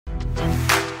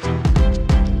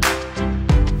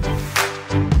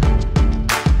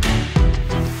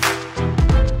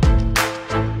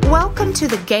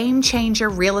the Game Changer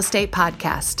Real Estate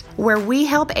Podcast, where we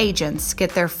help agents get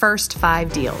their first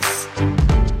 5 deals.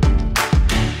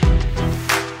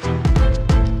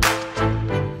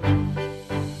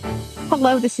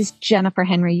 Hello, this is Jennifer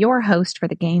Henry, your host for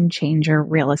the Game Changer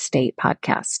Real Estate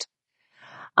Podcast.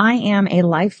 I am a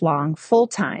lifelong,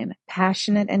 full-time,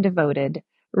 passionate, and devoted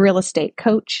real estate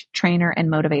coach, trainer, and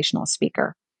motivational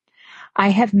speaker.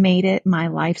 I have made it my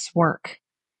life's work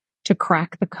to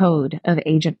crack the code of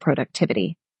agent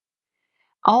productivity,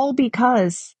 all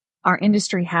because our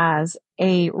industry has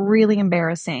a really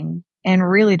embarrassing and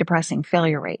really depressing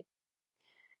failure rate.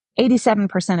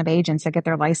 87% of agents that get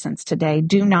their license today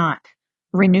do not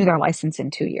renew their license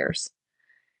in 2 years.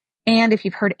 And if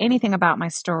you've heard anything about my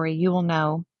story, you will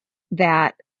know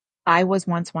that I was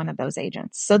once one of those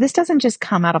agents. So this doesn't just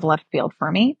come out of left field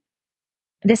for me.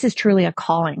 This is truly a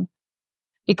calling,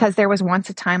 because there was once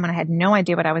a time when I had no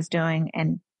idea what I was doing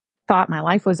and thought my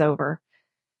life was over.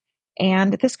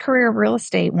 And this career of real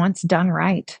estate, once done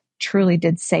right, truly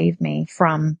did save me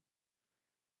from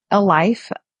a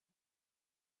life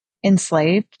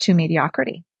enslaved to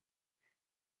mediocrity.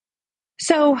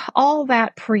 So all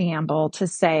that preamble to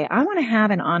say, I want to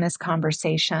have an honest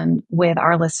conversation with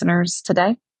our listeners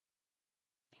today.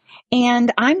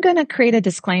 And I'm going to create a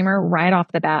disclaimer right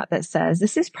off the bat that says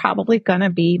this is probably going to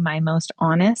be my most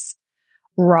honest,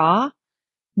 raw,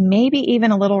 maybe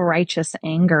even a little righteous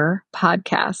anger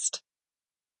podcast.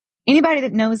 Anybody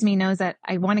that knows me knows that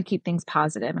I want to keep things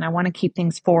positive and I want to keep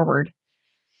things forward.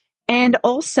 And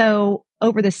also,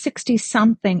 over the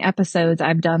 60-something episodes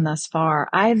I've done thus far,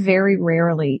 I very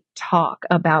rarely talk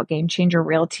about Game Changer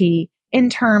Realty in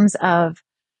terms of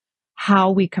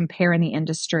how we compare in the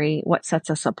industry, what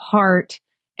sets us apart,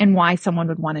 and why someone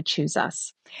would want to choose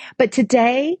us. But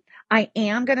today, I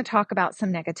am going to talk about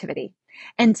some negativity.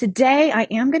 And today, I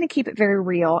am going to keep it very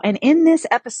real. And in this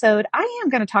episode, I am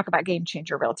going to talk about Game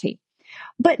Changer Realty,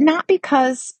 but not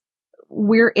because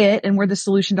we're it and we're the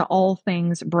solution to all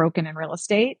things broken in real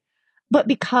estate, but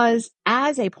because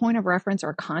as a point of reference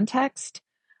or context,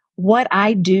 what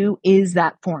I do is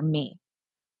that for me.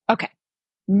 Okay.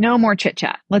 No more chit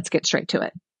chat. Let's get straight to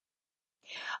it.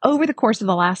 Over the course of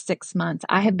the last 6 months,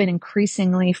 I have been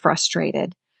increasingly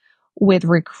frustrated with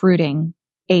recruiting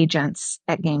agents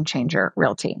at Game Changer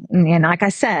Realty. And like I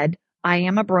said, I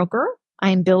am a broker.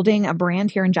 I am building a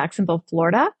brand here in Jacksonville,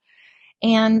 Florida.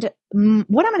 And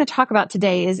what I'm going to talk about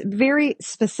today is very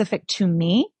specific to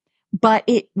me, but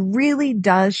it really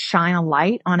does shine a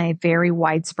light on a very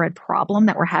widespread problem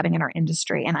that we're having in our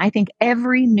industry. And I think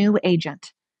every new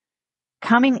agent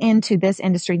coming into this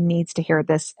industry needs to hear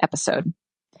this episode,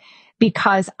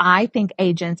 because I think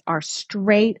agents are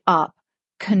straight up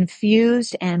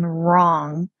confused and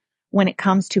wrong when it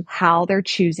comes to how they're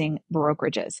choosing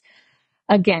brokerages.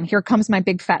 Again, here comes my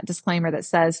big fat disclaimer that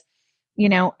says,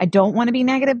 I don't want to be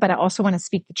negative, but I also want to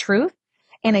speak the truth.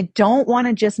 And I don't want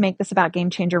to just make this about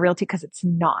Game Changer Realty, because it's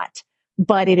not,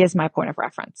 but it is my point of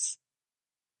reference.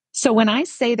 So when I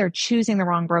say they're choosing the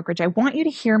wrong brokerage, I want you to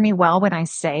hear me well when I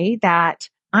say that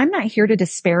I'm not here to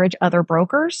disparage other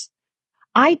brokers.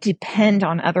 I depend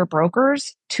on other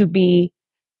brokers to be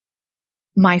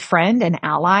my friend and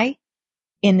ally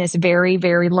in this very,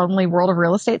 very lonely world of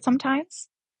real estate sometimes.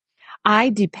 I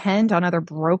depend on other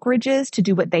brokerages to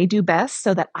do what they do best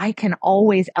so that I can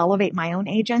always elevate my own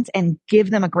agents and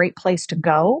give them a great place to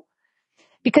go.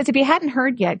 Because if you hadn't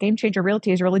heard yet, Game Changer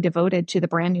Realty is really devoted to the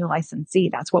brand new licensee.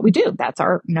 That's what we do. That's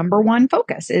our number one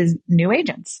focus, is new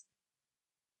agents.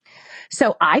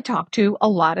 So I talk to a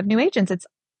lot of new agents.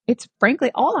 It's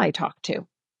frankly all I talk to.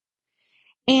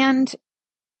 And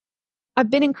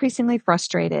I've been increasingly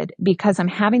frustrated because I'm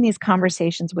having these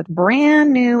conversations with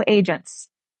brand new agents,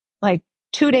 like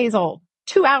 2 days old,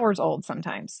 2 hours old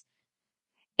sometimes.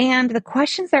 And the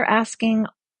questions they're asking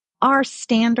are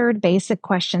standard basic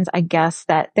questions, I guess,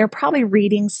 that they're probably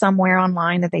reading somewhere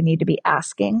online that they need to be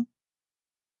asking.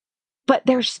 But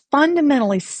there's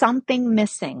fundamentally something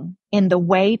missing in the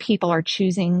way people are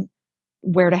choosing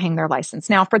where to hang their license.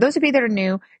 Now, for those of you that are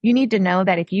new, you need to know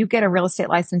that if you get a real estate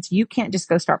license, you can't just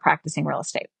go start practicing real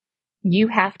estate. You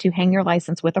have to hang your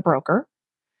license with a broker.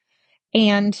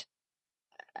 And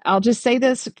I'll just say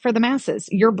this for the masses: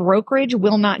 your brokerage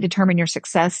will not determine your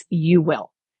success. You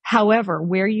will. However,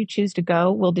 where you choose to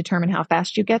go will determine how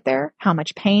fast you get there, how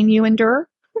much pain you endure,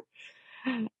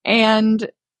 and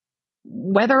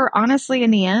whether, honestly,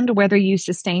 in the end, whether you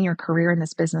sustain your career in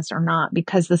this business or not,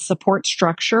 because the support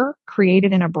structure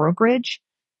created in a brokerage,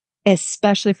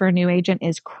 especially for a new agent,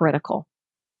 is critical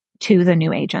to the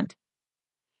new agent.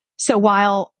 So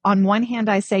while on one hand,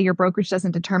 I say your brokerage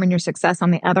doesn't determine your success,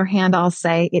 on the other hand, I'll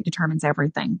say it determines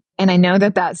everything. And I know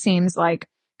that that seems like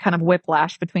kind of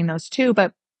whiplash between those two,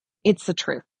 but it's the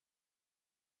truth.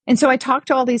 And so I talk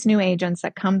to all these new agents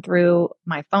that come through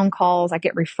my phone calls. I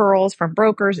get referrals from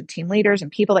brokers and team leaders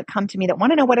and people that come to me that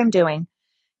want to know what I'm doing.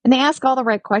 And they ask all the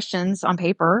right questions on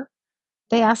paper.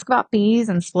 They ask about fees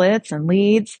and splits and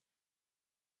leads.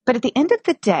 But at the end of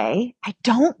the day, I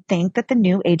don't think that the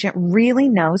new agent really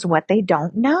knows what they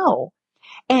don't know.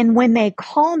 And when they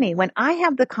call me, when I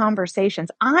have the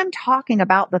conversations, I'm talking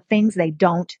about the things they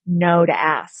don't know to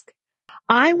ask.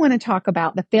 I want to talk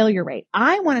about the failure rate.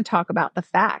 I want to talk about the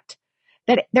fact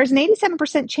that there's an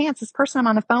 87% chance this person I'm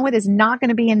on the phone with is not going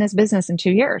to be in this business in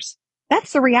 2 years.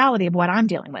 That's the reality of what I'm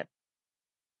dealing with.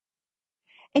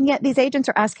 And yet these agents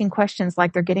are asking questions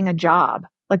like they're getting a job,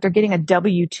 like they're getting a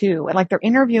W-2, like they're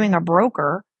interviewing a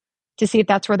broker to see if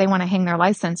that's where they want to hang their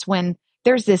license, when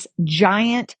there's this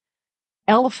giant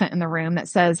elephant in the room that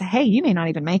says, hey, you may not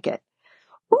even make it.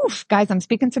 Oof, guys, I'm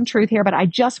speaking some truth here, but I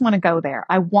just want to go there.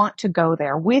 I want to go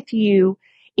there with you.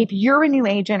 If you're a new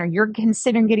agent or you're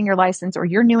considering getting your license or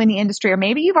you're new in the industry, or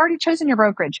maybe you've already chosen your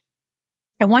brokerage,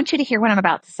 I want you to hear what I'm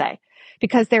about to say,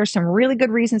 because there's some really good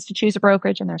reasons to choose a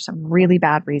brokerage and there's some really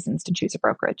bad reasons to choose a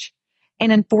brokerage.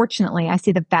 And unfortunately, I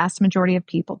see the vast majority of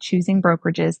people choosing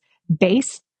brokerages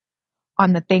based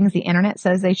on the things the internet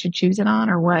says they should choose it on,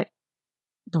 or what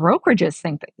brokerages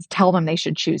tell them they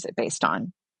should choose it based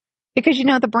on. Because,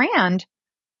 the brand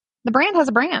has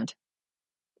a brand.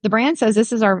 The brand says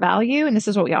this is our value and this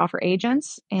is what we offer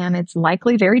agents. And it's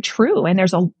likely very true. And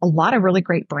there's a lot of really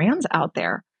great brands out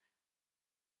there.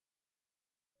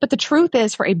 But the truth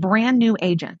is, for a brand new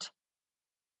agent,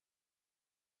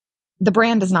 the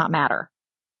brand does not matter.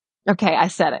 Okay, I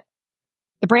said it.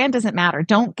 The brand doesn't matter.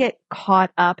 Don't get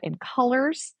caught up in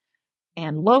colors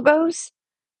and logos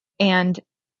and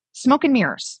smoke and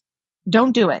mirrors.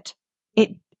 Don't do it.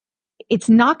 It's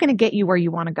not going to get you where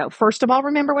you want to go. First of all,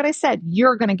 remember what I said.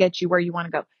 You're going to get you where you want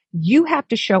to go. You have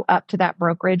to show up to that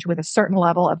brokerage with a certain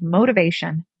level of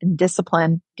motivation and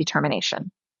discipline, determination.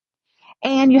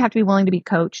 And you have to be willing to be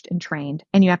coached and trained,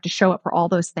 and you have to show up for all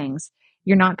those things.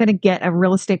 You're not going to get a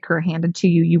real estate career handed to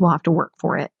you. You will have to work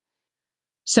for it.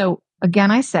 So again,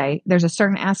 I say there's a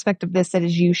certain aspect of this that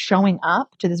is you showing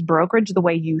up to this brokerage the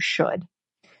way you should.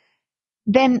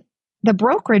 Then the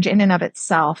brokerage in and of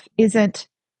itself isn't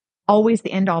always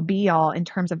the end all be all in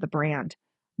terms of the brand,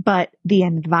 but the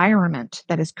environment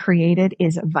that is created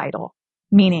is vital.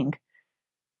 Meaning,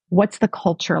 what's the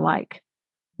culture like?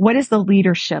 What is the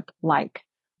leadership like?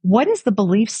 What is the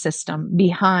belief system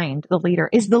behind the leader?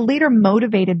 Is the leader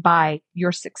motivated by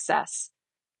your success?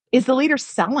 Is the leader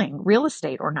selling real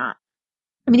estate or not?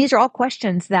 I mean, these are all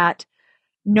questions that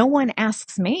no one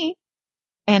asks me,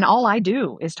 and all I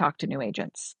do is talk to new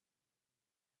agents.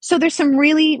 So there's some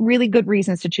really, really good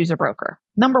reasons to choose a broker.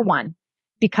 Number one,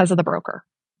 because of the broker,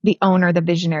 the owner, the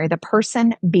visionary, the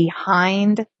person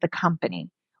behind the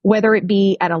company, whether it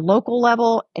be at a local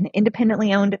level, an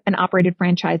independently owned and operated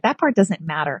franchise, that part doesn't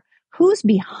matter. Who's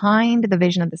behind the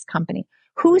vision of this company?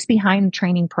 Who's behind the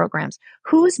training programs?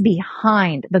 Who's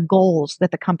behind the goals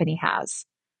that the company has?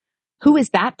 Who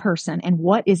is that person and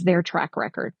what is their track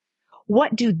record?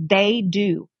 What do they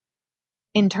do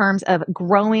in terms of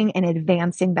growing and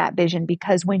advancing that vision?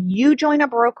 Because when you join a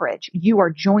brokerage, you are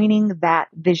joining that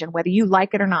vision, whether you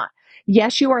like it or not.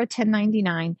 Yes, you are a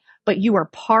 1099, but you are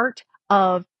part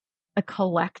of a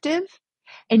collective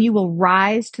and you will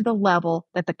rise to the level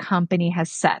that the company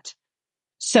has set.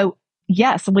 So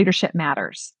yes, leadership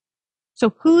matters.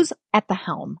 So who's at the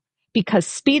helm? Because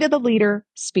speed of the leader,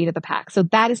 speed of the pack. So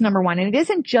that is number one. And it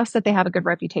isn't just that they have a good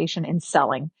reputation in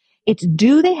selling. It's,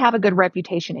 do they have a good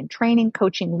reputation in training,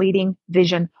 coaching, leading,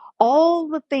 vision, all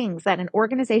the things that an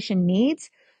organization needs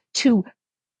to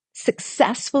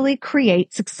successfully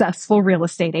create successful real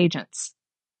estate agents?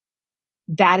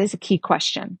 That is a key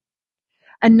question.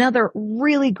 Another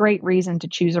really great reason to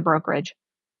choose a brokerage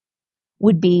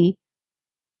would be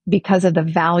because of the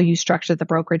value structure the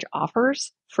brokerage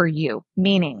offers for you.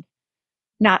 Meaning,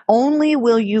 not only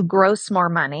will you gross more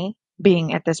money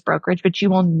being at this brokerage, but you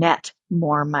will net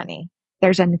more money.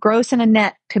 There's a gross and a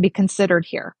net to be considered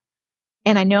here.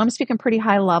 And I know I'm speaking pretty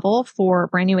high level for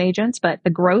brand new agents, but the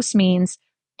gross means,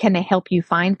 can they help you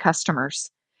find customers?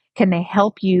 Can they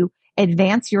help you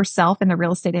advance yourself in the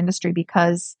real estate industry?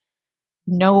 Because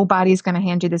nobody's going to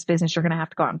hand you this business. You're going to have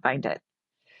to go out and find it.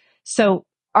 So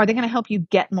are they going to help you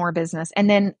get more business? And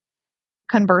then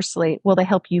conversely, will they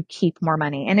help you keep more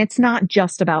money? And it's not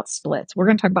just about splits. We're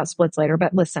going to talk about splits later,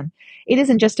 but listen, it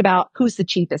isn't just about who's the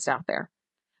cheapest out there.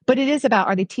 But it is about,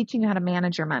 are they teaching you how to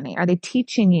manage your money? Are they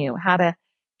teaching you how to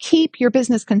keep your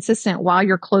business consistent while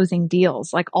you're closing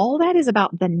deals? Like all that is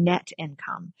about the net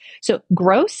income. So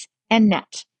gross and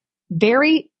net,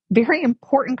 very, very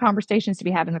important conversations to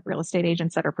be having with real estate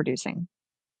agents that are producing.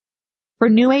 For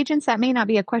new agents, that may not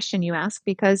be a question you ask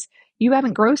because you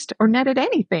haven't grossed or netted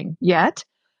anything yet.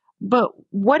 But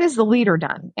what has the leader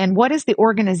done? And what is the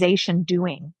organization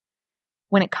doing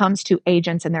when it comes to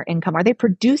agents and their income? Are they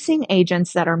producing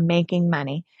agents that are making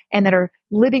money and that are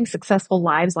living successful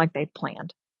lives like they've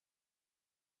planned?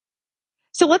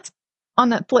 So on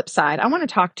the flip side, I want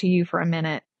to talk to you for a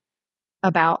minute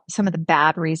about some of the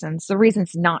bad reasons, the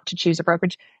reasons not to choose a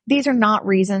brokerage. These are not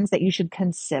reasons that you should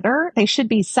consider. They should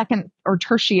be second or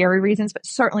tertiary reasons, but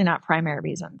certainly not primary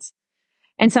reasons.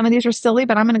 And some of these are silly,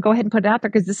 but I'm going to go ahead and put it out there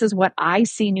because this is what I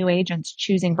see new agents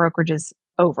choosing brokerages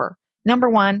over. Number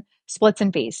one, splits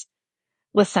and fees.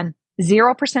 Listen,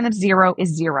 0% of zero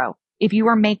is zero. If you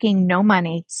are making no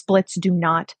money, splits do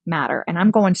not matter. And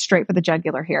I'm going straight for the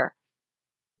jugular here.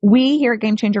 We here at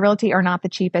Game Changer Realty are not the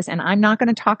cheapest, and I'm not going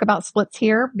to talk about splits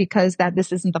here because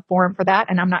this isn't the forum for that.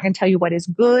 And I'm not going to tell you what is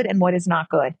good and what is not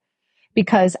good,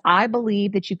 because I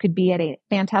believe that you could be at a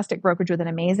fantastic brokerage with an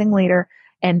amazing leader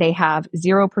and they have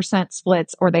 0%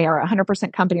 splits, or they are a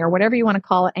 100% company, or whatever you want to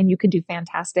call it, and you could do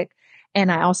fantastic.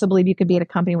 And I also believe you could be at a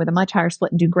company with a much higher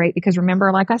split and do great, because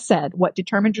remember, like I said, what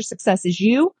determines your success is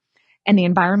you and the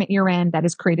environment you're in that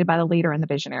is created by the leader and the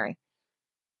visionary.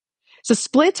 So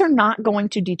splits are not going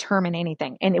to determine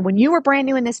anything. And when you are brand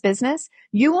new in this business,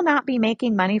 you will not be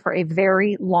making money for a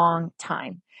very long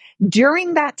time.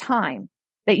 During that time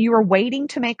that you are waiting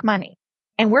to make money,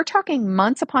 and we're talking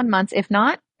months upon months, if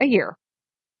not a year,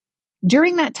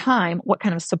 during that time, what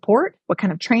kind of support, what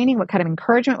kind of training, what kind of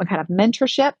encouragement, what kind of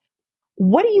mentorship,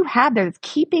 what do you have there that's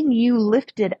keeping you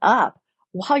lifted up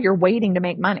while you're waiting to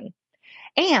make money?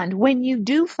 And when you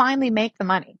do finally make the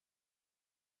money,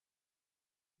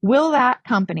 will that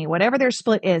company, whatever their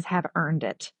split is, have earned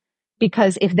it?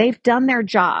 Because if they've done their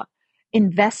job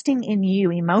investing in you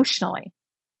emotionally,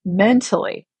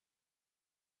 mentally,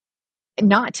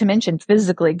 not to mention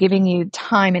physically, giving you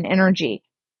time and energy,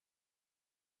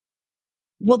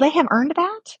 will they have earned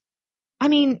that? I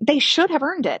mean, they should have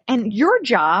earned it. And your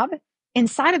job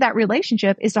inside of that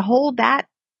relationship is to hold that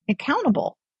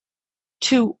accountable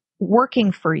to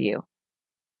working for you.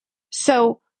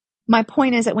 So my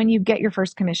point is that when you get your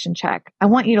first commission check, I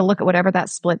want you to look at whatever that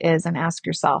split is and ask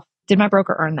yourself, did my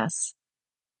broker earn this?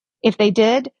 If they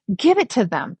did, give it to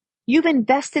them. You've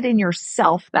invested in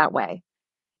yourself that way.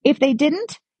 If they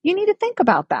didn't, you need to think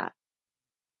about that.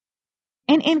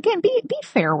 And again, be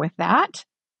fair with that.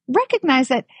 Recognize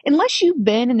that unless you've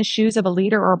been in the shoes of a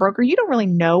leader or a broker, you don't really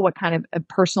know what kind of a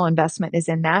personal investment is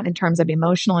in that in terms of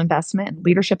emotional investment and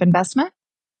leadership investment.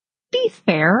 Be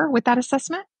fair with that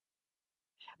assessment.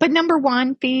 But number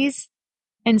one, fees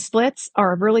and splits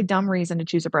are a really dumb reason to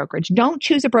choose a brokerage. Don't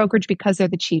choose a brokerage because they're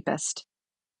the cheapest.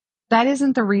 That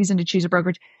isn't the reason to choose a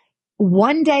brokerage.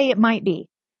 One day it might be,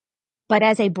 but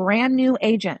as a brand new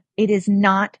agent, it is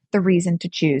not the reason to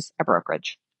choose a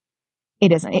brokerage.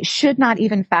 It isn't. It should not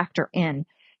even factor in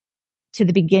to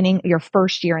the beginning, your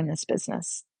first year in this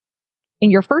business. In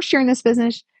your first year in this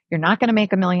business, you're not going to make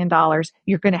 $1 million.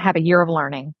 You're going to have a year of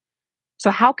learning.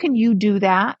 So how can you do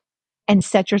that and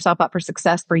set yourself up for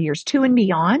success for years 2 and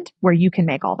beyond, where you can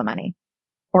make all the money?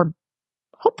 Or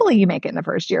hopefully you make it in the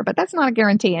first year, but that's not a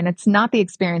guarantee. And it's not the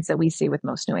experience that we see with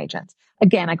most new agents.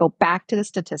 Again, I go back to the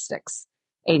statistics.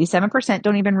 87%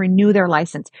 don't even renew their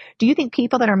license. Do you think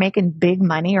people that are making big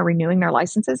money are renewing their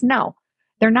licenses? No,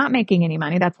 they're not making any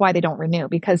money. That's why they don't renew,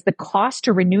 because the cost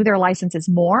to renew their license is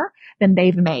more than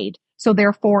they've made. So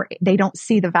therefore they don't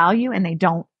see the value and they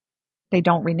don't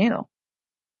renew.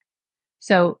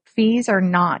 So fees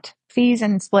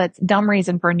and splits, dumb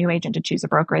reason for a new agent to choose a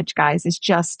brokerage, guys, is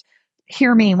just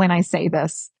hear me when I say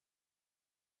this.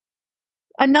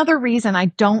 Another reason I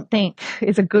don't think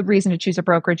is a good reason to choose a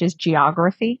brokerage is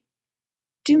geography.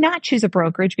 Do not choose a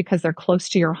brokerage because they're close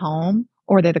to your home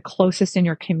or they're the closest in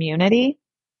your community.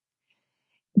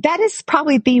 That is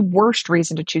probably the worst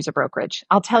reason to choose a brokerage.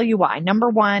 I'll tell you why. Number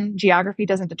one, geography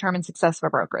doesn't determine success of a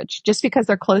brokerage. Just because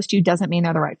they're close to you doesn't mean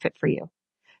they're the right fit for you.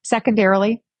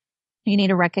 Secondarily, you need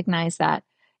to recognize that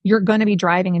you're going to be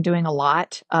driving and doing a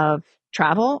lot of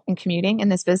travel and commuting in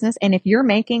this business. And if you're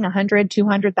making $100,000,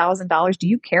 $200,000, do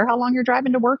you care how long you're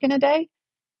driving to work in a day?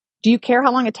 Do you care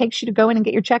how long it takes you to go in and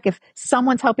get your check if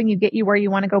someone's helping you get you where you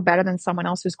want to go better than someone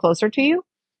else who's closer to you?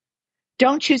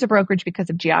 Don't choose a brokerage because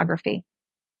of geography.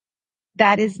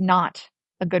 That is not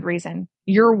a good reason.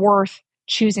 You're worth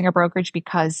choosing a brokerage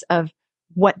because of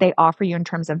what they offer you in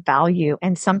terms of value.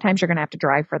 And sometimes you're going to have to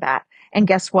drive for that. And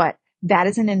guess what? That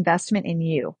is an investment in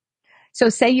you. So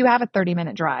say you have a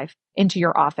 30-minute drive into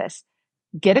your office.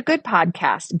 Get a good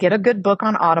podcast, get a good book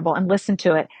on Audible and listen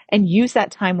to it and use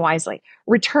that time wisely.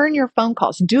 Return your phone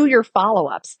calls, do your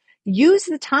follow-ups. Use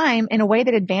the time in a way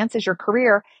that advances your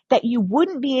career that you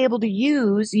wouldn't be able to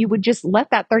use. You would just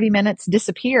let that 30 minutes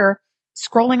disappear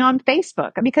scrolling on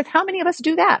Facebook. Because how many of us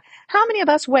do that? How many of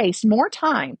us waste more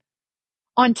time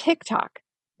on TikTok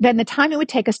than the time it would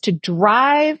take us to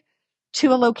drive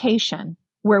to a location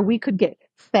where we could get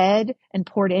fed and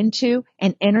poured into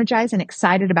and energized and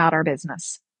excited about our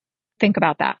business? Think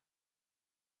about that.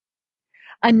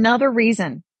 Another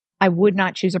reason I would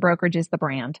not choose a brokerage is the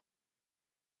brand.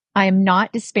 I am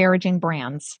not disparaging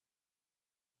brands.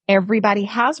 Everybody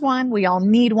has one. We all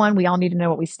need one. We all need to know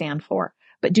what we stand for.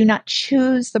 But do not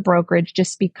choose the brokerage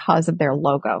just because of their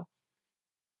logo.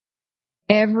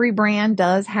 Every brand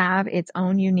does have its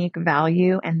own unique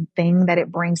value and thing that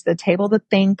it brings to the table, the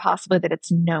thing possibly that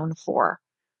it's known for.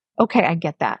 Okay, I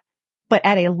get that. But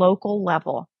at a local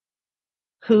level,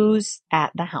 who's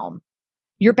at the helm?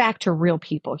 You're back to real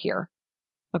people here.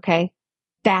 Okay?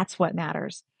 That's what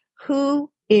matters.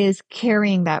 Who is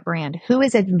carrying that brand? Who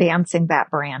is advancing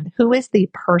that brand? Who is the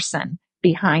person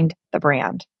behind the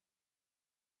brand?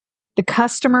 The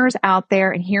customers out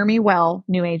there, and hear me well,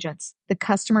 new agents, the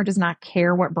customer does not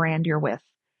care what brand you're with.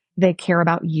 They care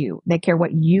about you. They care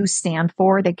what you stand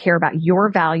for. They care about your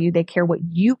value. They care what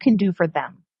you can do for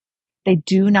them. They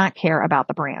do not care about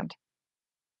the brand.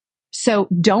 So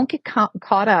don't get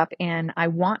caught up in, I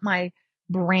want my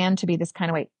brand to be this kind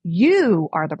of way. You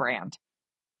are the brand.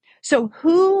 So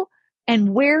who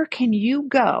and where can you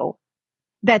go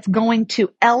that's going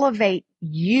to elevate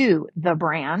you, the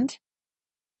brand,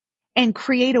 and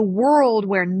create a world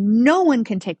where no one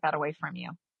can take that away from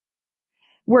you,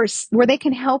 where they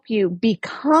can help you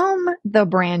become the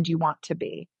brand you want to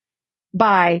be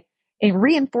by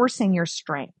reinforcing your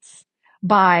strengths,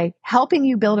 by helping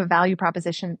you build a value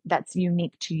proposition that's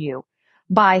unique to you,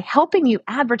 by helping you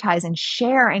advertise and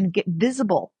share and get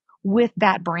visible with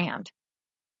that brand.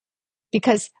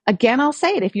 Because again, I'll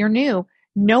say it, if you're new,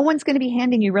 no one's going to be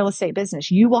handing you real estate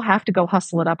business. You will have to go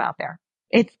hustle it up out there.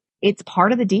 It's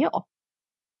part of the deal.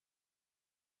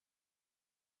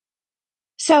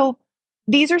 So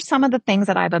these are some of the things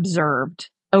that I've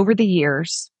observed over the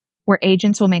years where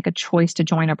agents will make a choice to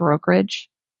join a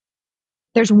brokerage.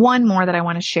 There's one more that I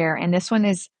want to share, and this one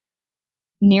is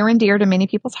near and dear to many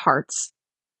people's hearts,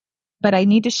 but I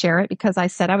need to share it because I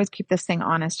said I would keep this thing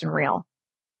honest and real.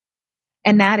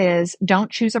 And that is,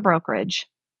 don't choose a brokerage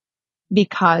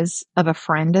because of a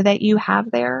friend that you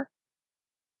have there,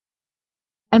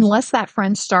 unless that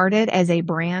friend started as a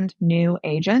brand new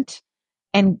agent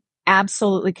and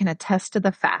absolutely can attest to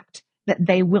the fact that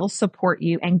they will support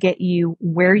you and get you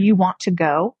where you want to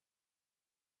go.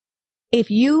 If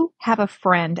you have a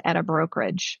friend at a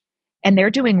brokerage and they're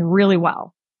doing really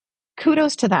well,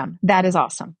 kudos to them. That is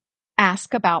awesome.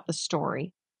 Ask about the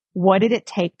story. What did it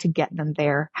take to get them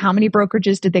there? How many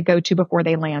brokerages did they go to before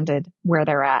they landed where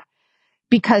they're at?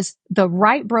 Because the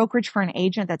right brokerage for an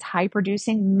agent that's high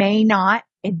producing may not,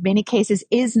 in many cases,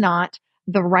 is not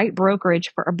the right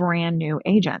brokerage for a brand new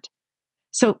agent.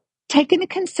 So take into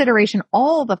consideration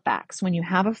all the facts when you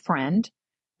have a friend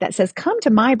that says, come to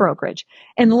my brokerage,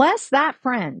 unless that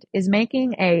friend is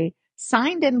making a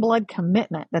signed in blood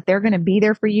commitment that they're going to be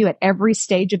there for you at every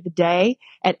stage of the day,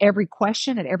 at every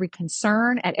question, at every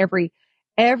concern, at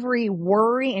every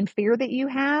worry and fear that you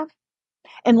have.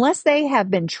 Unless they have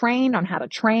been trained on how to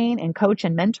train and coach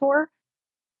and mentor,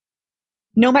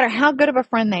 no matter how good of a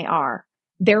friend they are,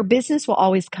 their business will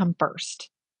always come first.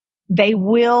 They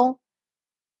will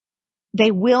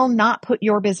not put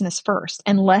your business first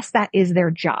unless that is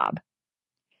their job.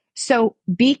 So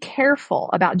be careful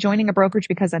about joining a brokerage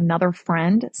because another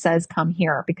friend says, come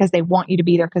here, because they want you to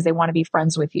be there because they want to be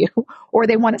friends with you, or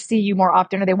they want to see you more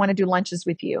often, or they want to do lunches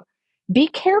with you. Be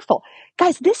careful.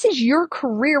 Guys, this is your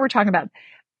career we're talking about.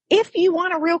 If you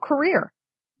want a real career.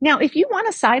 Now, if you want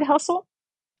a side hustle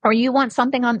or you want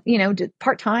something on,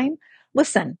 part-time,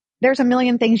 listen, there's a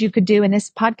million things you could do, and this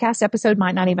podcast episode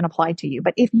might not even apply to you.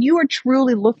 But if you are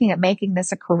truly looking at making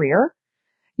this a career,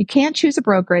 you can't choose a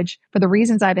brokerage for the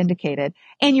reasons I've indicated.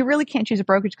 And you really can't choose a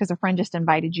brokerage because a friend just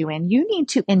invited you in. You need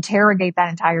to interrogate that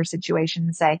entire situation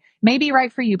and say, maybe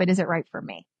right for you, but is it right for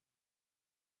me?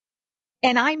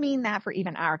 And I mean that for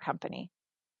even our company.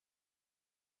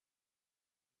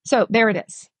 So there it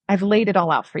is. I've laid it all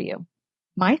out for you.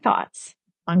 My thoughts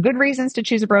on good reasons to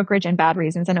choose a brokerage and bad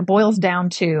reasons. And it boils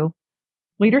down to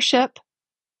leadership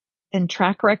and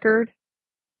track record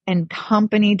and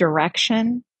company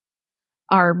direction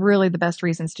are really the best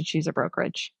reasons to choose a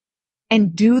brokerage.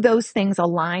 And do those things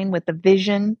align with the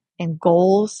vision and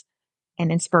goals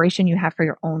and inspiration you have for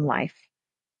your own life?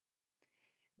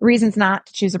 Reasons not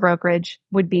to choose a brokerage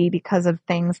would be because of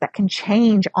things that can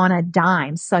change on a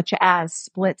dime, such as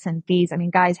splits and fees. I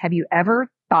mean, guys, have you ever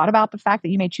thought about the fact that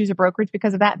you may choose a brokerage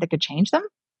because of that could change them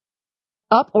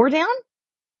up or down?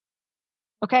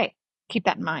 Okay, keep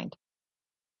that in mind.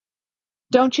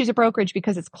 Don't choose a brokerage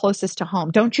because it's closest to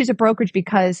home. Don't choose a brokerage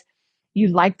because you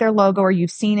like their logo or you've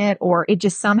seen it or it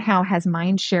just somehow has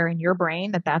mind share in your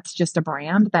brain that that's just a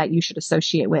brand that you should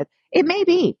associate with. It may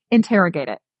be. Interrogate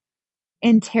it.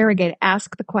 Interrogate,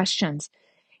 ask the questions.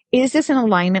 Is this in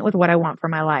alignment with what I want for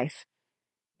my life?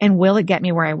 And will it get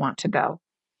me where I want to go?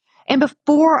 And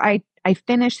before I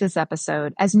finish this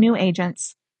episode, as new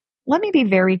agents, let me be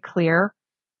very clear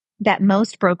that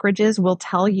most brokerages will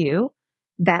tell you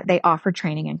that they offer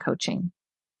training and coaching.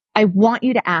 I want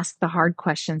you to ask the hard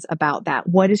questions about that.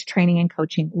 What does training and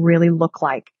coaching really look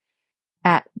like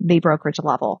at the brokerage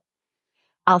level?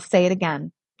 I'll say it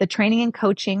again. The training and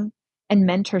coaching and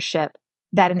mentorship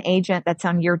that an agent that's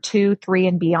on year 2, 3,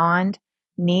 and beyond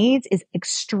needs is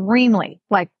extremely,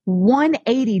 like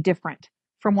 180 different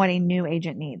from what a new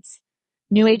agent needs.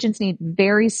 New agents need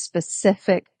very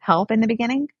specific help in the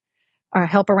beginning, or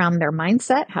help around their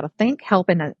mindset, how to think, help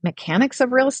in the mechanics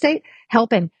of real estate,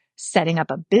 help in setting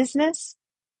up a business.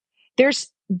 There's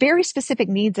very specific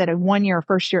needs that a 1-year,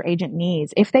 first-year agent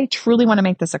needs if they truly want to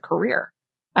make this a career.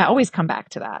 I always come back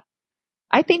to that.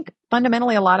 I think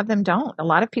fundamentally a lot of them don't. A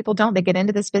lot of people don't. They get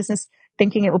into this business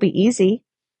thinking it will be easy.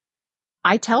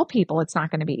 I tell people it's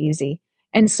not going to be easy.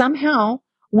 And somehow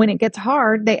when it gets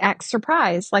hard, they act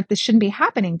surprised, like this shouldn't be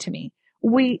happening to me.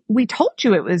 We told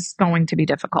you it was going to be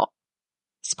difficult.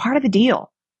 It's part of the deal.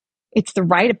 It's the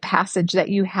rite of passage that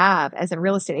you have as a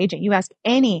real estate agent. You ask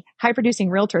any high producing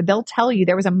realtor, they'll tell you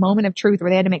there was a moment of truth where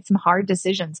they had to make some hard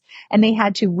decisions and they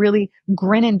had to really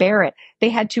grin and bear it. They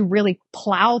had to really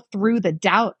plow through the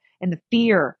doubt and the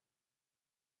fear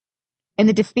and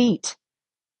the defeat.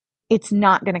 It's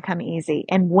not going to come easy.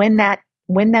 And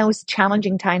when those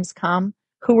challenging times come,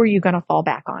 who are you going to fall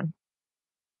back on?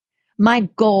 My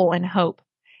goal and hope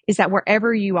is that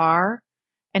wherever you are,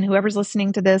 and whoever's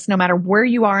listening to this, no matter where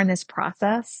you are in this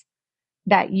process,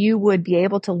 that you would be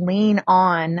able to lean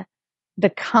on the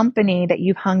company that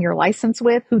you've hung your license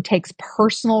with, who takes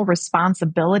personal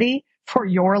responsibility for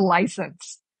your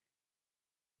license.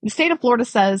 The state of Florida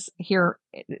says here,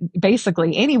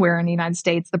 basically anywhere in the United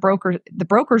States, the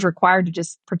broker's required to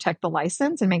just protect the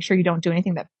license and make sure you don't do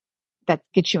anything that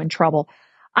gets you in trouble.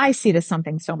 I see it as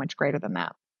something so much greater than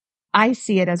that. I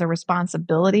see it as a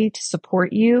responsibility to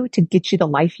support you, to get you the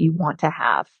life you want to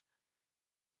have.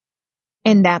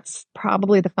 And that's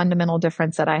probably the fundamental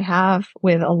difference that I have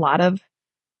with a lot of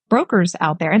brokers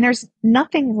out there. And there's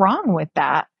nothing wrong with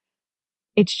that.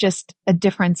 It's just a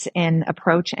difference in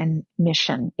approach and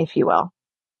mission, if you will.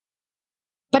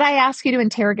 But I ask you to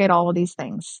interrogate all of these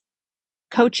things.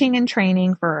 Coaching and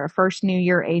training for a first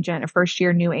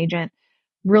year new agent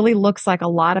really looks like a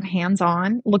lot of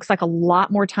hands-on, looks like a lot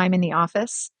more time in the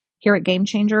office. Here at Game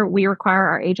Changer, we require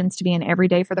our agents to be in every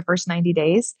day for the first 90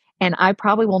 days. And I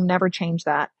probably will never change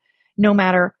that, no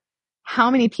matter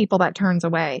how many people that turns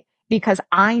away, because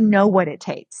I know what it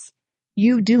takes.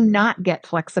 You do not get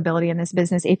flexibility in this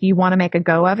business. If you want to make a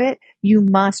go of it, you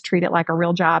must treat it like a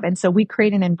real job. And so we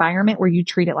create an environment where you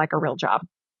treat it like a real job.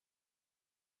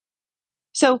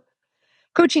 So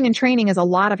coaching and training is a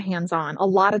lot of hands-on, a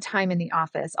lot of time in the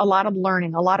office, a lot of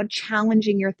learning, a lot of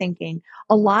challenging your thinking,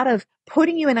 a lot of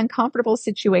putting you in uncomfortable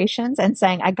situations and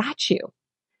saying, I got you.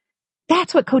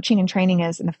 That's what coaching and training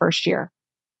is in the first year.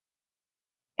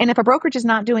 And if a brokerage is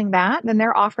not doing that, then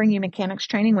they're offering you mechanics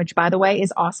training, which, by the way,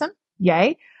 is awesome.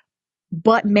 Yay.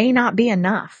 But may not be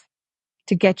enough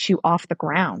to get you off the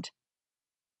ground.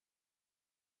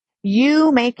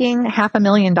 You making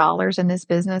 $500,000 in this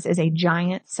business is a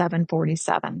giant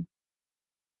 747.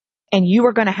 And you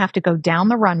are going to have to go down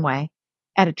the runway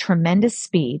at a tremendous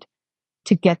speed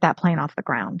to get that plane off the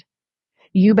ground.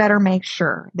 You better make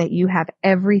sure that you have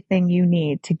everything you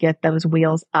need to get those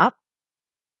wheels up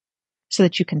so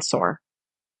that you can soar.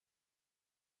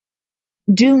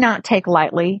 Do not take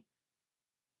lightly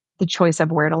the choice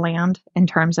of where to land in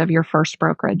terms of your first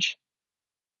brokerage.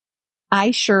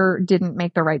 I sure didn't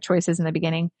make the right choices in the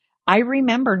beginning. I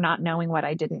remember not knowing what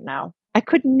I didn't know. I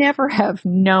could never have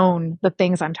known the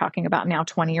things I'm talking about now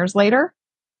 20 years later.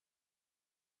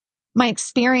 My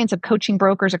experience of coaching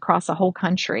brokers across the whole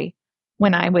country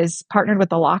when I was partnered with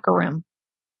the Locker Room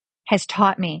has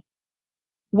taught me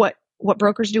what what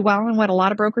brokers do well and what a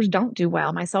lot of brokers don't do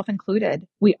well, myself included.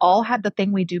 We all have the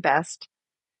thing we do best.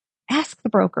 Ask the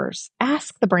brokers,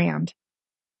 ask the brand,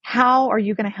 how are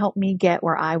you going to help me get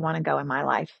where I want to go in my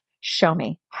life? Show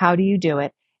me. How do you do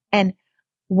it? And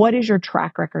what is your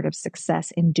track record of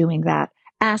success in doing that?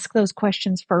 Ask those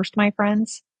questions first, my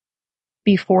friends,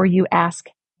 before you ask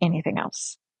anything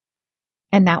else.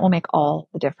 And that will make all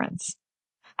the difference.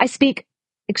 I speak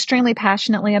extremely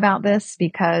passionately about this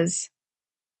because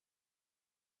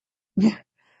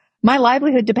my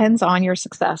livelihood depends on your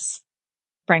success,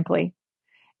 frankly.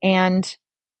 And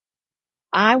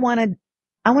I want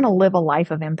to live a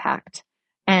life of impact.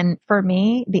 And for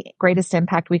me, the greatest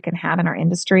impact we can have in our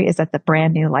industry is at the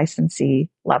brand new licensee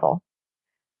level.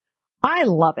 I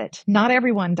love it. Not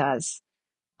everyone does.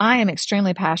 I am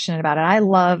extremely passionate about it. I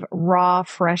love raw,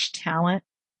 fresh talent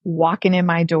walking in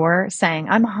my door saying,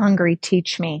 I'm hungry,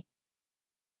 teach me.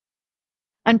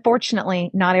 Unfortunately,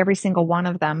 not every single one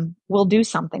of them will do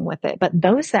something with it, but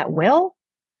those that will,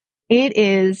 it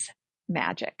is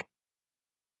magic.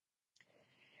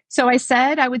 So I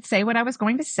said I would say what I was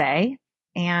going to say,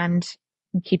 and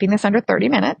I'm keeping this under 30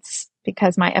 minutes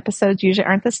because my episodes usually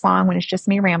aren't this long when it's just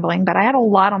me rambling, but I had a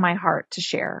lot on my heart to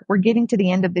share. We're getting to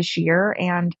the end of this year,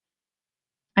 and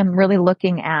I'm really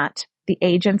looking at the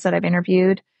agents that I've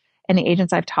interviewed and the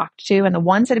agents I've talked to and the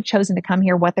ones that have chosen to come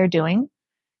here, what they're doing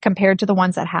compared to the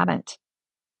ones that haven't.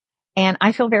 And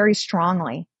I feel very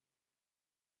strongly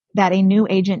that a new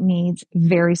agent needs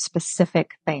very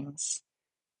specific things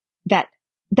that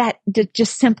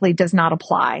just simply does not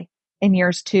apply in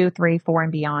years 2, 3, 4,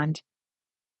 and beyond.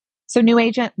 So new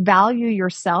agent, value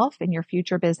yourself and your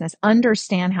future business.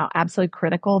 Understand how absolutely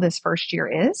critical this first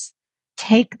year is.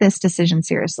 Take this decision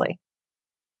seriously.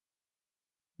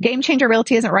 Game Changer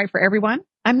Realty isn't right for everyone.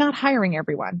 I'm not hiring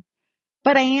everyone,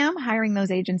 but I am hiring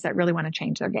those agents that really want to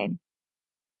change their game.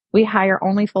 We hire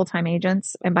only full-time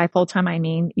agents. And by full-time, I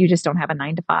mean, you just don't have a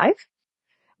 9 to 5.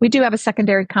 We do have a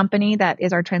secondary company that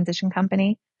is our transition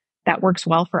company that works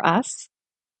well for us.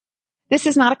 This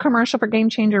is not a commercial for Game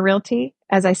Changer Realty.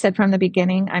 As I said from the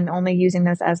beginning, I'm only using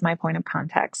this as my point of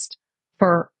context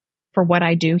for what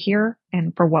I do here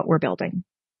and for what we're building.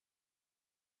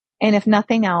 And if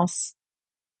nothing else,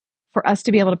 for us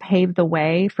to be able to pave the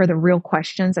way for the real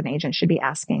questions an agent should be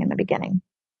asking in the beginning.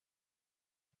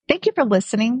 Thank you for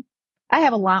listening. I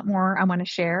have a lot more I want to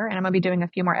share, and I'm going to be doing a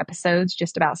few more episodes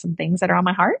just about some things that are on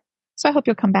my heart. So I hope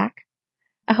you'll come back.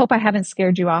 I hope I haven't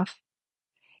scared you off.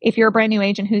 If you're a brand new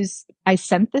agent I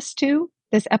sent this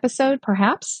episode,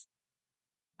 perhaps,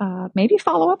 maybe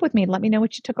follow up with me. Let me know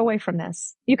what you took away from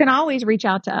this. You can always reach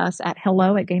out to us at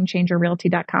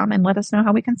hello@gamechangerrealty.com and let us know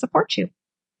how we can support you.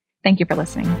 Thank you for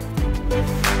listening.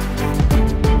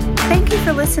 Thank you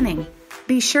for listening.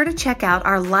 Be sure to check out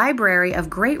our library of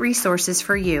great resources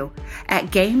for you at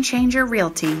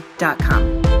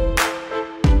gamechangerrealty.com.